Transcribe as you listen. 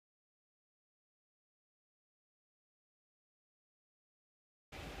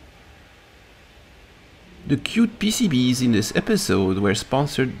The cute PCBs in this episode were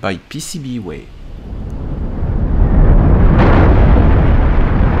sponsored by PCBWay.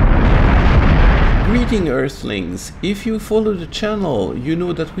 Greeting Earthlings! If you follow the channel, you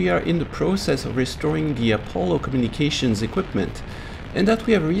know that we are in the process of restoring the Apollo communications equipment, and that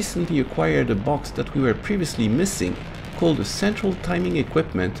we have recently acquired a box that we were previously missing, called a Central Timing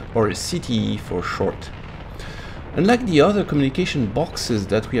Equipment, or a CTE for short. Unlike the other communication boxes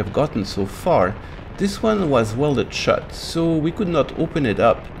that we have gotten so far, this one was welded shut, so we could not open it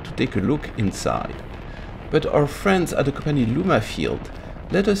up to take a look inside. But our friends at the company Lumafield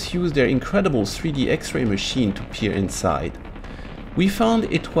let us use their incredible 3D X-ray machine to peer inside. We found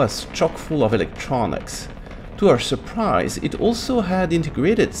it was chock full of electronics. To our surprise, it also had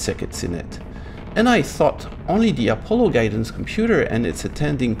integrated circuits in it. And I thought only the Apollo guidance computer and its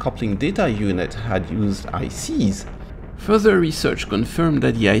attending coupling data unit had used ICs. Further research confirmed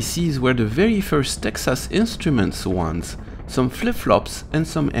that the ICs were the very first Texas Instruments ones, some flip-flops and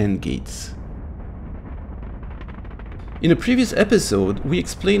some AND gates. In a previous episode, we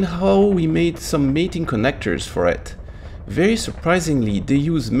explained how we made some mating connectors for it. Very surprisingly, they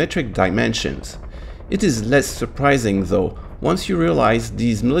use metric dimensions. It is less surprising though, once you realize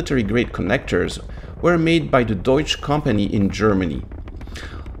these military-grade connectors were made by the Deutsche company in Germany.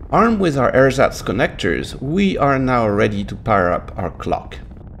 Armed with our ersatz connectors, we are now ready to power up our clock.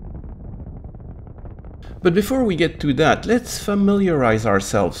 But before we get to that, let's familiarize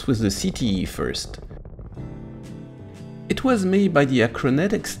ourselves with the CTE first. It was made by the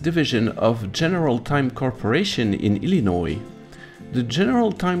Acronetics division of General Time Corporation in Illinois. The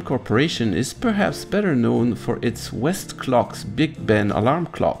General Time Corporation is perhaps better known for its West Clock's Big Ben alarm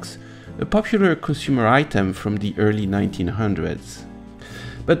clocks, a popular consumer item from the early 1900s.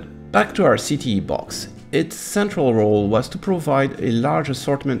 But back to our CTE box. Its central role was to provide a large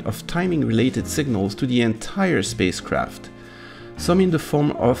assortment of timing-related signals to the entire spacecraft. Some in the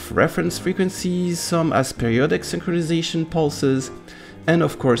form of reference frequencies, some as periodic synchronization pulses, and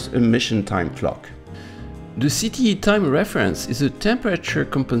of course a mission time clock. The CTE time reference is a temperature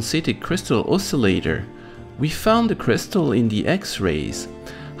compensated crystal oscillator. We found the crystal in the X-rays.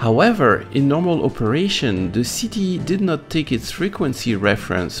 However, in normal operation, the CTE did not take its frequency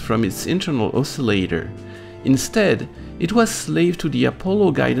reference from its internal oscillator. Instead, it was slave to the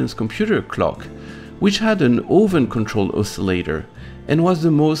Apollo guidance computer clock, which had an oven-controlled oscillator and was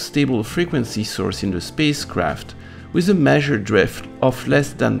the most stable frequency source in the spacecraft, with a measured drift of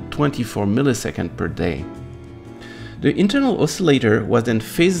less than 24 milliseconds per day. The internal oscillator was then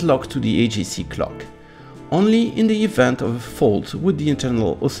phase-locked to the AGC clock. Only in the event of a fault would the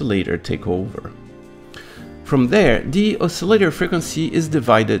internal oscillator take over. From there, the oscillator frequency is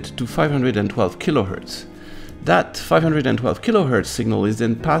divided to 512 kHz. That 512 kHz signal is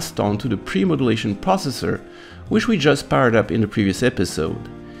then passed on to the pre-modulation processor, which we just powered up in the previous episode.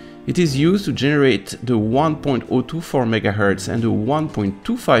 It is used to generate the 1.024 MHz and the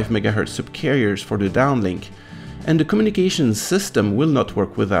 1.25 MHz subcarriers for the downlink, and the communications system will not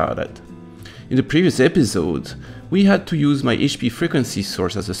work without it. In the previous episode, we had to use my HP frequency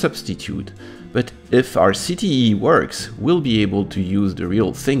source as a substitute, but if our CTE works, we'll be able to use the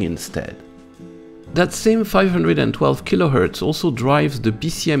real thing instead. That same 512 kHz also drives the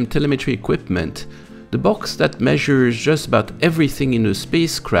PCM telemetry equipment, the box that measures just about everything in the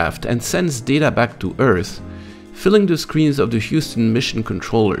spacecraft and sends data back to Earth, filling the screens of the Houston mission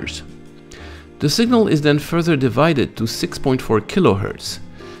controllers. The signal is then further divided to 6.4 kHz.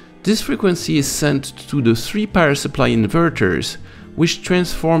 This frequency is sent to the 3 power supply inverters, which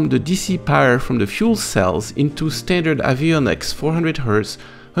transform the DC power from the fuel cells into standard avionics 400 Hz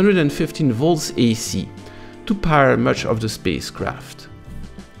 115 volts AC to power much of the spacecraft.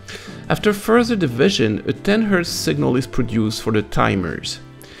 After further division, a 10 Hz signal is produced for the timers.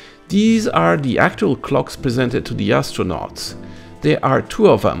 These are the actual clocks presented to the astronauts. There are 2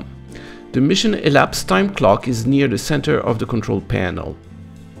 of them. The mission elapsed time clock is near the center of the control panel.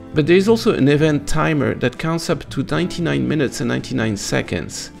 But there is also an event timer that counts up to 99 minutes and 99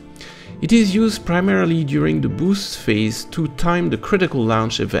 seconds. It is used primarily during the boost phase to time the critical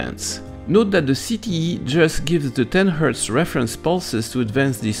launch events. Note that the CTE just gives the 10 Hz reference pulses to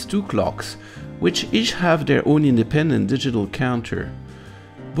advance these 2 clocks, which each have their own independent digital counter.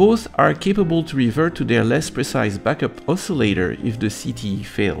 Both are capable to revert to their less precise backup oscillator if the CTE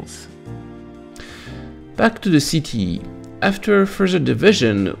fails. Back to the CTE. After further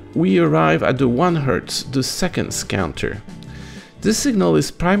division, we arrive at the 1 Hz, the seconds counter. This signal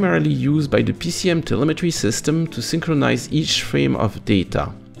is primarily used by the PCM telemetry system to synchronize each frame of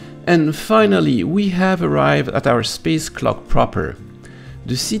data. And finally, we have arrived at our space clock proper.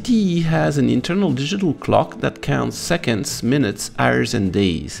 The CTE has an internal digital clock that counts seconds, minutes, hours and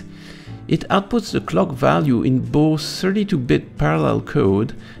days. It outputs the clock value in both 32-bit parallel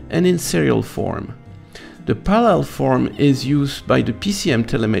code and in serial form. The parallel form is used by the PCM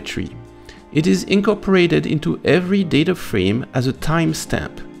telemetry. It is incorporated into every data frame as a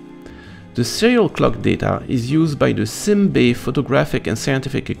timestamp. The serial clock data is used by the SIM-Bay photographic and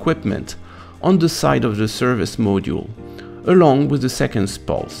scientific equipment on the side of the service module, along with the seconds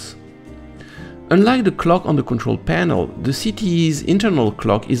pulse. Unlike the clock on the control panel, the CTE's internal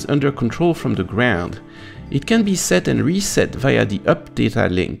clock is under control from the ground. It can be set and reset via the up data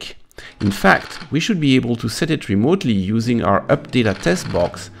link. In fact, we should be able to set it remotely using our up data test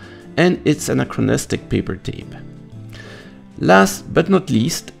box and its anachronistic paper tape. Last but not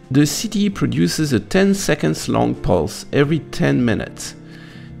least, the CTE produces a 10 seconds long pulse every 10 minutes.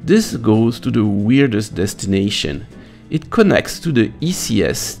 This goes to the weirdest destination. It connects to the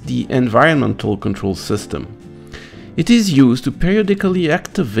ECS, the Environmental Control System. It is used to periodically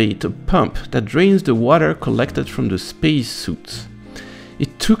activate a pump that drains the water collected from the space suits.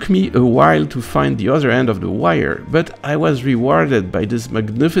 It took me a while to find the other end of the wire, but I was rewarded by this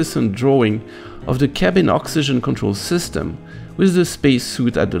magnificent drawing of the cabin oxygen control system with the space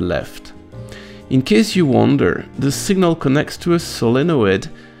suit at the left. In case you wonder, the signal connects to a solenoid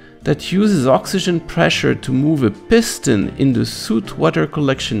that uses oxygen pressure to move a piston in the suit water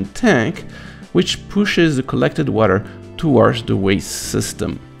collection tank, which pushes the collected water towards the waste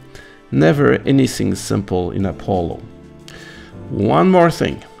system. Never anything simple in Apollo. One more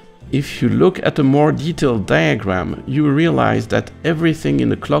thing. If you look at a more detailed diagram, you realize that everything in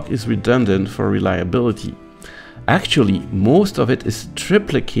the clock is redundant for reliability. Actually, most of it is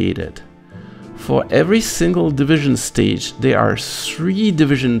triplicated. For every single division stage, there are 3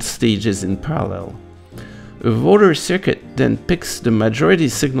 division stages in parallel. A voter circuit then picks the majority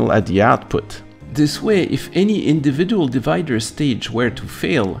signal at the output. This way, if any individual divider stage were to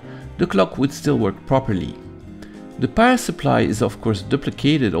fail, the clock would still work properly. The power supply is of course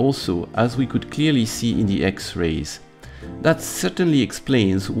duplicated also, as we could clearly see in the X-rays. That certainly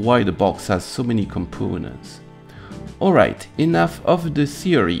explains why the box has so many components. Alright, enough of the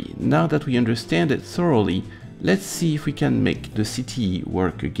theory. Now that we understand it thoroughly, let's see if we can make the CTE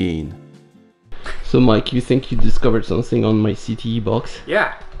work again. So Mike, you think you discovered something on my CTE box?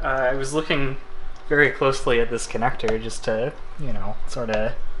 Yeah, I was looking very closely at this connector just to, you know, sort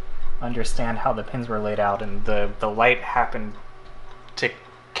of understand how the pins were laid out, and the light happened to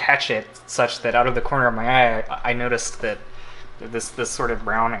catch it such that out of the corner of my eye I noticed that this sort of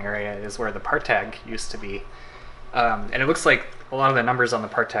brown area is where the part tag used to be. And it looks like a lot of the numbers on the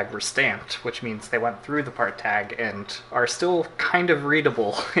part tag were stamped, which means they went through the part tag and are still kind of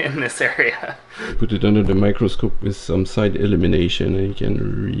readable in this area. Put it under the microscope with some side illumination and you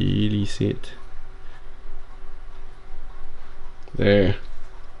can really see it. There.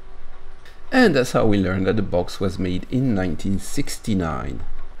 And that's how we learned that the box was made in 1969.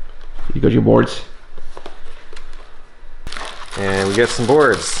 You got your boards? And we got some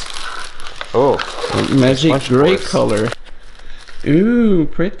boards. Oh, a magic gray color. Ooh,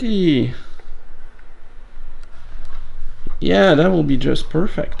 pretty. Yeah, that will be just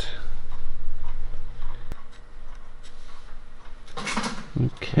perfect.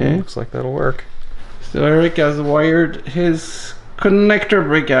 Okay. Looks like that'll work. So Eric has wired his connector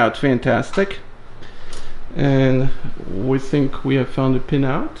breakout. Fantastic. And we think we have found a pin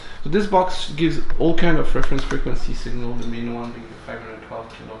out. So this box gives all kind of reference frequency signal, the main one being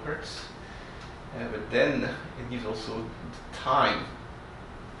 512 kilohertz. But then it gives also the time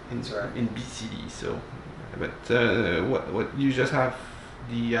in BCD. So, but what you just have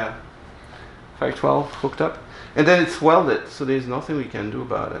the 512 hooked up, and then it's welded. So there's nothing we can do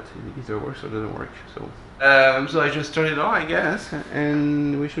about it. It either works or doesn't work. So, so I just turned it on, I guess,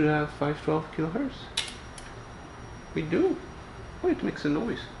 and we should have 512 kilohertz. We do. Oh, it makes a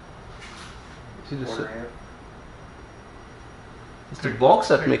noise. See the it's the box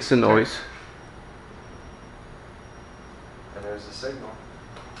that makes a noise. And there's the signal.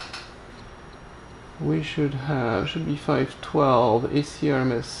 We should be 512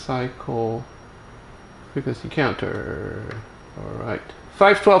 ACRMS cycle frequency counter. Alright.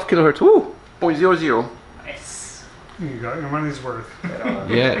 512 kilohertz. Woo! 0.00. Nice. You got your money's worth.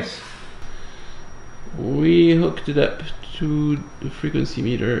 Yes. We hooked it up to the frequency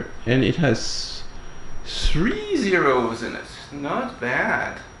meter and it has 3 zeros in it. Not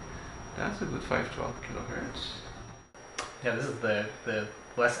bad. That's a good 512 kilohertz. Yeah, this is the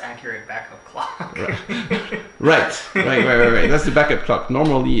less accurate backup clock. Right. Right. That's the backup clock.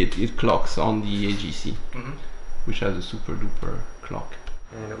 Normally it clocks on the AGC, which has a super duper clock.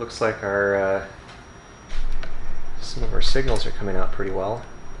 And it looks like our some of our signals are coming out pretty well.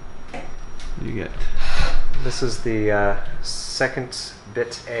 You get. This is the second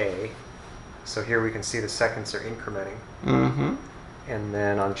bit A. So here we can see the seconds are incrementing. Mm-hmm. And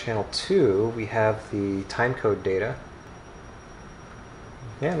then on channel 2, we have the timecode data.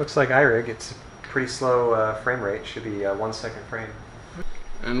 Yeah, it looks like iRig. It's a pretty slow frame rate. Should be 1 second frame.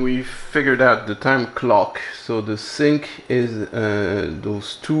 And we figured out the time clock. So the sync is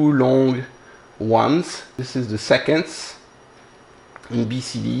those two long ones. This is the seconds in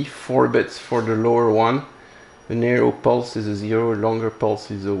BCD, 4 bits for the lower one. The narrow pulse is a 0, longer pulse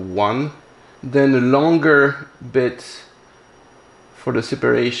is a 1. Then the longer bit for the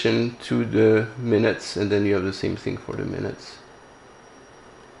separation to the minutes, and then you have the same thing for the minutes.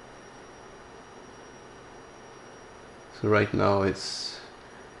 So right now it's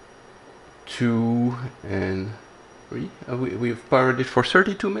 2 and 3. We've powered it for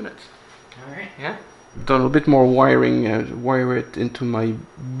 32 minutes. Alright. Yeah. Done a bit more wiring, wire it into my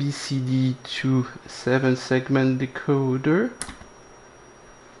BCD to 7 segment decoder.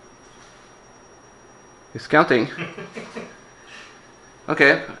 It's counting.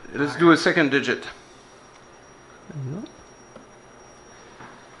 Okay, let's do a second digit.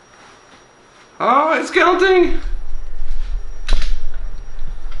 Oh, it's counting!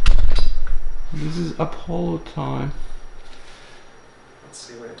 This is Apollo time. Let's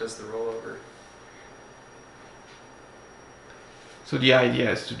see when it does the rollover. So the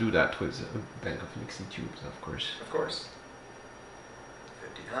idea is to do that with a bank of Nixie tubes, of course. Of course.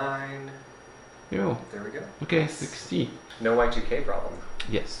 59. Yo. There we go. Okay, 60. No Y2K problem.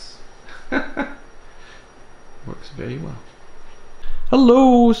 Yes. Works very well.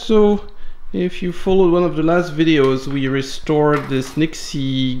 Hello, so if you followed one of the last videos, we restored this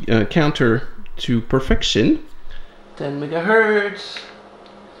Nixie counter to perfection. 10 megahertz,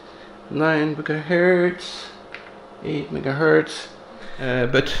 9 megahertz, 8 megahertz.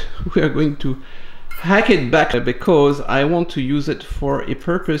 But we are going to hack it back because I want to use it for a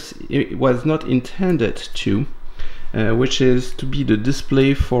purpose it was not intended to, which is to be the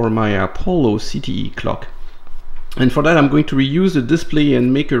display for my Apollo CTE clock. And for that I'm going to reuse the display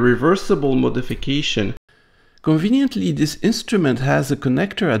and make a reversible modification. Conveniently, this instrument has a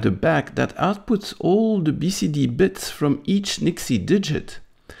connector at the back that outputs all the BCD bits from each Nixie digit.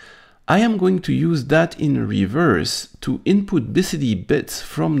 I am going to use that in reverse to input BCD bits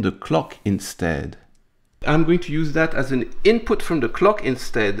from the clock instead. I'm going to use that as an input from the clock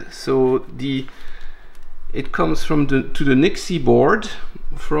instead. So it comes from to the Nixie board,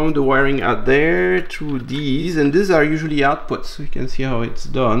 from the wiring out there to these, and these are usually outputs. So you can see how it's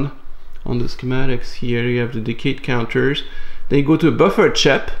done on the schematics here. You have the decade counters. They go to a buffer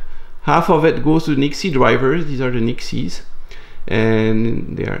chip. Half of it goes to the Nixie drivers. These are the Nixies,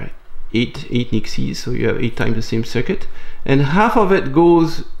 and they are eight Nixies, so you have 8 times the same circuit. And half of it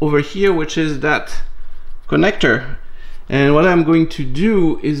goes over here, which is that connector. And what I'm going to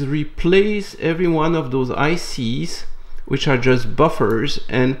do is replace every one of those ICs, which are just buffers,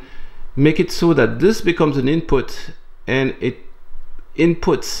 and make it so that this becomes an input and it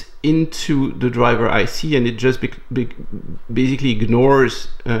inputs into the driver IC, and it just basically ignores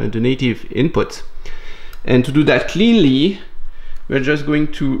the native inputs. And to do that cleanly, we're just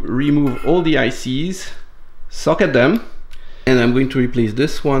going to remove all the ICs, socket them, and I'm going to replace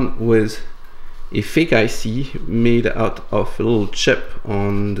this one with a fake IC made out of a little chip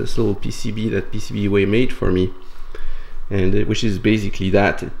on this little PCB that PCBWay made for me, and which is basically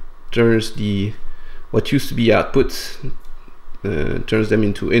that. It turns what used to be outputs, turns them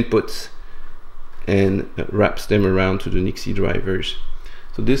into inputs, and wraps them around to the Nixie drivers.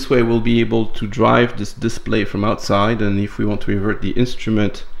 So this way we'll be able to drive this display from outside, and if we want to revert the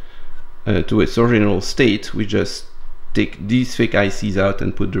instrument to its original state, we just take these fake ICs out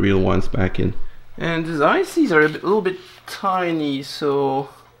and put the real ones back in. And these ICs are a little bit tiny, so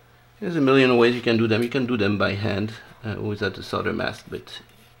there's a million ways you can do them. You can do them by hand without the solder mask, but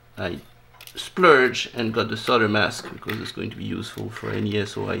I splurge and got the solder mask because it's going to be useful for any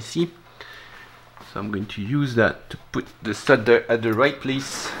SOIC. So I'm going to use that to put the stud at the right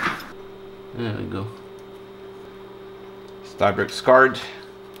place. There we go. Steinberg's card.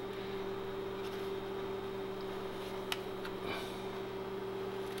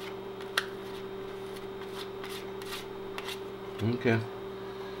 Okay.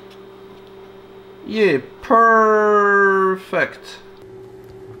 Yeah, perfect.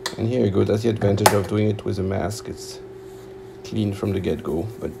 And here you go. That's the advantage of doing it with a mask. It's clean from the get-go,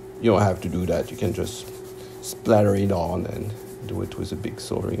 but you don't have to do that. You can just splatter it on and do it with a big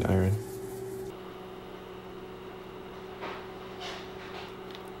soldering iron.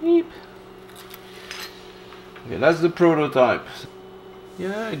 Beep. Okay, that's the prototype.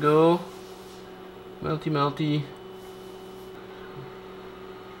 Yeah, I go. Melty.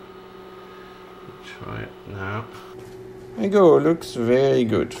 Try it now. There you go, looks very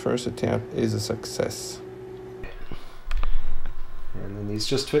good. First attempt is a success. And then these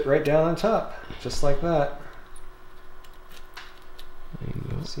just fit right down on top, just like that. There you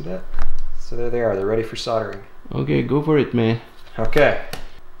go. See that? So there they are, they're ready for soldering. Okay, go for it, man. Okay.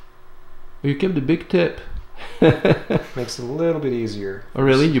 You kept the big tip. Makes it a little bit easier. Oh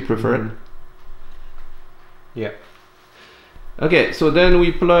really? You prefer it? Yeah. Okay, so then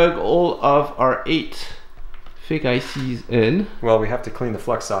we plug all of our 8 fake ICs in. Well, we have to clean the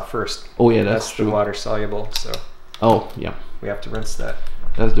flux off first. Oh yeah, that's true. The water soluble, so. Oh yeah. We have to rinse that.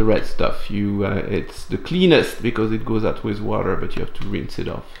 That's the red stuff. It's the cleanest because it goes out with water, but you have to rinse it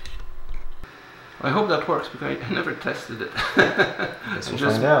off. I hope that works because I never tested it. Guess we'll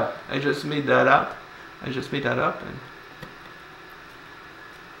find out. I just made that up.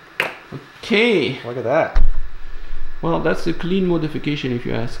 And okay. Look at that. Well, that's a clean modification if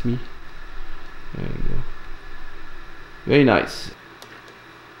you ask me. There you go. Very nice.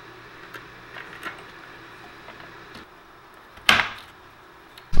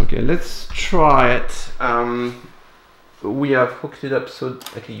 Okay, let's try it. We have hooked it up, so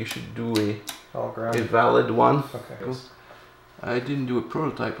okay, you should do a valid one. Okay. I didn't do a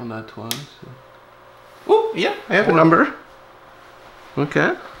prototype on that one. So. Oh, yeah, I have a number.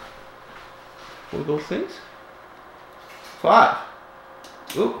 Okay. All those things. 5.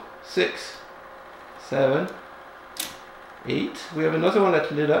 Ooh, 6, 7, 8. We have another one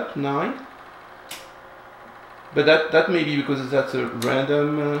that lit up. 9. But that may be because that's a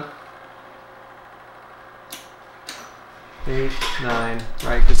random. 8, 9.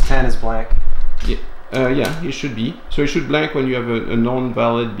 Right, because 10 is blank. Yeah. Yeah, it should be. So it should blank when you have a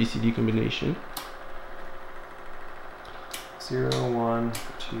non-valid BCD combination. 0, 1,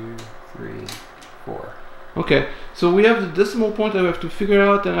 2, 3, 4. Okay, so we have the decimal point that we have to figure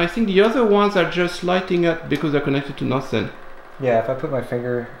out, and I think the other ones are just lighting up because they're connected to nothing. Yeah, if I put my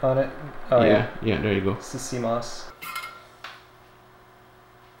finger on it. Oh yeah, there you go. It's the CMOS.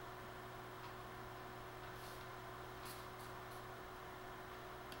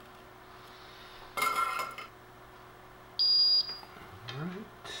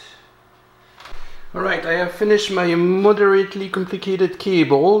 Alright, I have finished my moderately complicated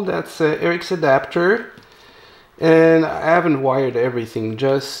cable. That's Eric's adapter. And I haven't wired everything,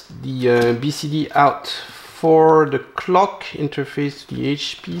 just the BCD out for the clock interface to the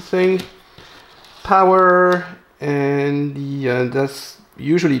HP thing. Power, and the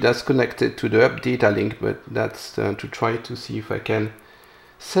usually that's connected to the updata link, but that's to try to see if I can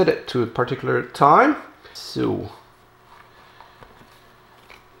set it to a particular time. So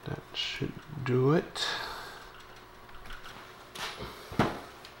that should do it.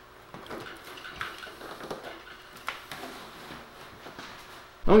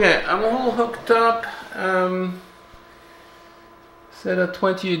 Okay, I'm all hooked up. Set at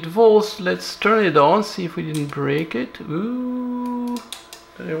 28 volts. Let's turn it on, see if we didn't break it. Ooh,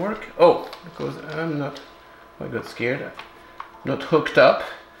 did it work? Oh, because I'm not, I got scared. I'm not hooked up.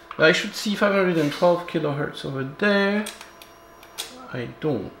 I should see 512 kilohertz over there. I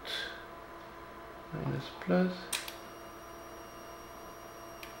don't. Minus plus.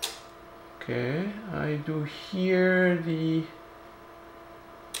 Okay, I do hear the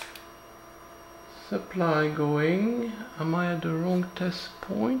supply going. Am I at the wrong test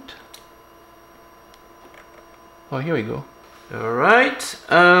point? Oh, here we go. All right,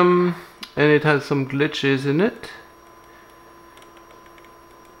 and it has some glitches in it.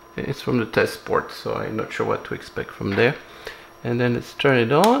 It's from the test port, so I'm not sure what to expect from there. And then let's turn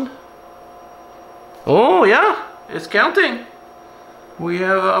it on. Oh yeah, it's counting. We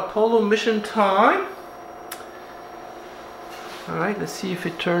have Apollo mission time. All right, let's see if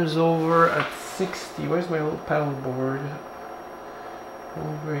it turns over at 60. Where's my old paddle board?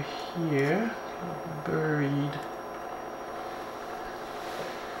 Over here, buried.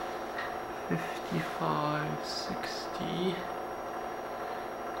 55, 60.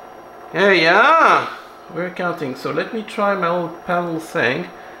 Yeah, we're counting. So let me try my old paddle thing.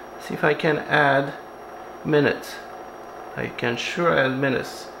 See if I can add minutes. I can sure add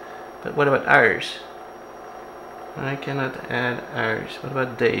minutes. But what about hours? I cannot add hours. What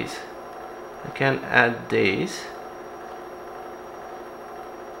about days? I can add days.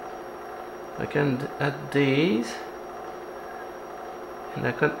 I can add days. And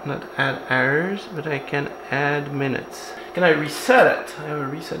I cannot add hours, but I can add minutes. Can I reset it? I have a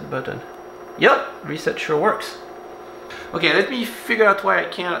reset button. Yep, reset sure works. Okay, let me figure out why I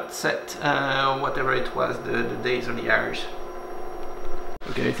cannot set whatever it was, the days or the hours.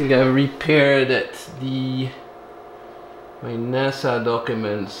 Okay, I think I've repaired it. My NASA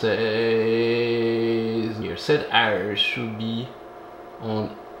document says your set hours should be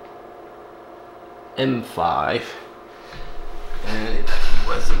on M5, and it actually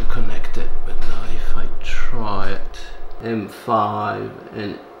wasn't connected, but now if I try it, M5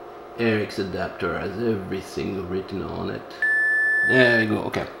 and Eric's adapter has everything written on it. There we go,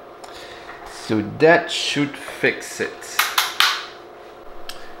 okay. So that should fix it.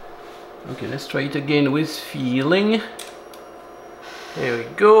 Okay, let's try it again with feeling. There we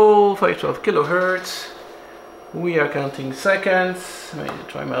go, 512 kilohertz. We are counting seconds. I'm going to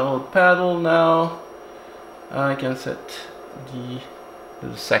try my little paddle now. I can set the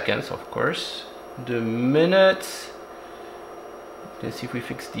seconds, of course. The minutes. Let's see if we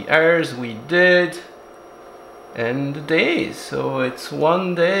fix the hours. We did. And the days. So it's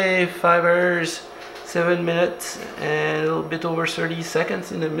 1 day, 5 hours, 7 minutes, and a little bit over 30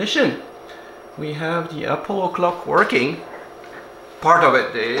 seconds in the mission. We have the Apollo clock working. Part of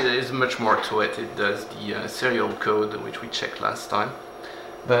it, there is much more to it. It does the serial code, which we checked last time.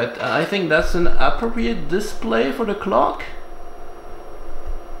 But I think that's an appropriate display for the clock,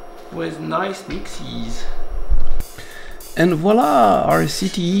 with nice nixies. And voila, our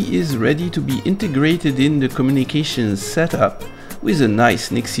CTE is ready to be integrated in the communications setup with a nice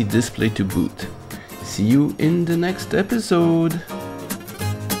Nixie display to boot. See you in the next episode.